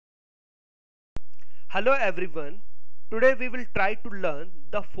Hello everyone, today we will try to learn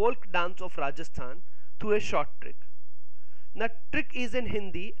the folk dance of Rajasthan through a short trick. The trick is in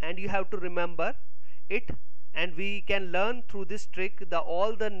Hindi and you have to remember it, and we can learn through this trick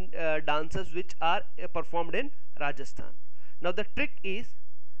all the dances which are performed in Rajasthan. Now the trick is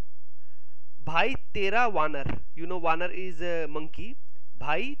Bhai Tera Vanar, you know Vanar is a monkey.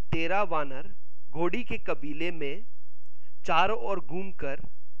 Bhai Tera Vanar घोड़ी के कबीले में चारों ओर घूमकर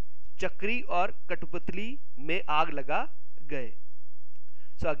चक्री और कठपुतली में आग लगा गए.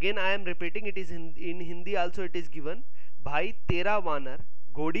 So again I am repeating, it is in Hindi also it is given. भाई तेरा वानर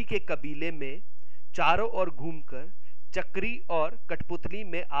घोड़ी के कबीले में चारों ओर घूमकर चक्री और कठपुतली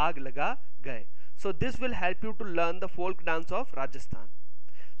में आग लगा गए. So this will help you to learn the folk dance of Rajasthan.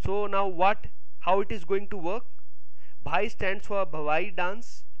 So now how it is going to work? Bhai stands for Bhavai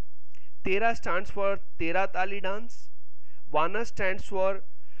dance. Tera stands for Tera Tali dance. Vanar stands for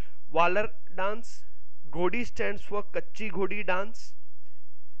Valar dance. Ghodi stands for Kachi Ghodi dance.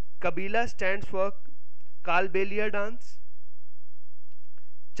 Kabila stands for Kalbelia dance.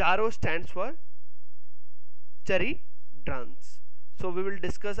 Charo stands for Chari dance. So we will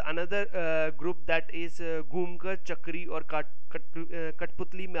discuss another group that is Ghumkar, Chakri or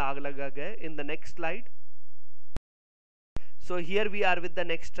Katputli mein aag laga gaye in the next slide. So here we are with the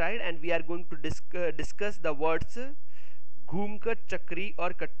next slide and we are going to discuss the words Ghumkar, Chakri or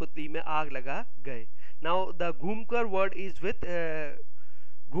Katputli mein aag laga gaye. Now the Ghumkar word is with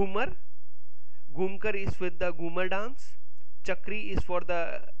Ghumar. Ghumkar is with the Ghumar dance. Chakri is for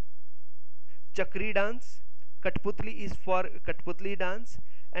the Chakri dance. Katputli is for Katputli dance,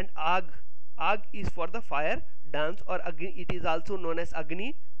 and Aag is for the fire dance, or it is also known as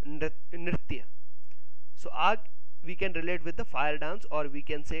Agni Nritya. So Aag we can relate with the fire dance, or we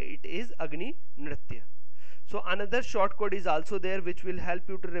can say it is Agni Nritya. So another short code is also there which will help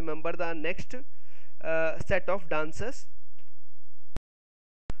you to remember the next set of dances.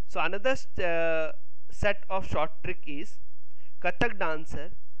 So another set of short trick is Kathak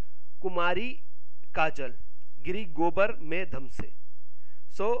dancer Kumari Kajal Giri Gobar mein dham se.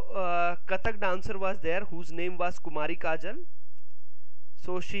 So Kathak dancer was there whose name was Kumari Kajal.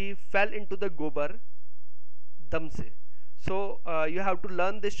 So she fell into the Gobar dham se. So you have to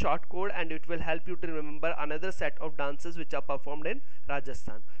learn this short code and it will help you to remember another set of dances which are performed in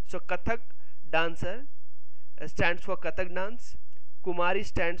Rajasthan. So Kathak dancer stands for Kathak dance. Kumari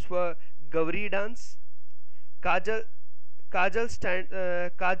stands for Gauri dance. Kajal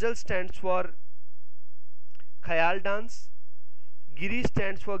stands for Khayal dance. Giri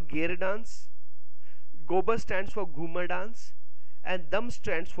stands for Ger dance. Gobar stands for Ghumar dance, and Dham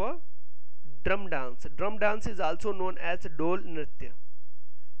stands for drum dance. Drum dance is also known as Dol Nritya.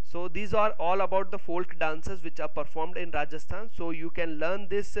 So these are all about the folk dances which are performed in Rajasthan. So you can learn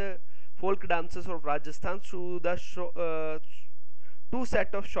this folk dances of Rajasthan through the two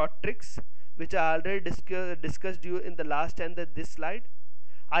set of short tricks which I already discussed you in the last and this slide.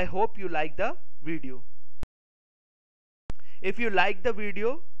 I hope you like the video. If you like the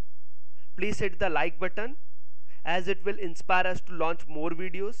video, please hit the like button as it will inspire us to launch more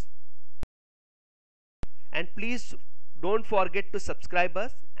videos. And please don't forget to subscribe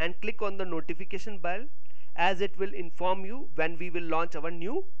us and click on the notification bell as it will inform you when we will launch our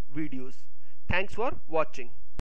new videos. Thanks for watching.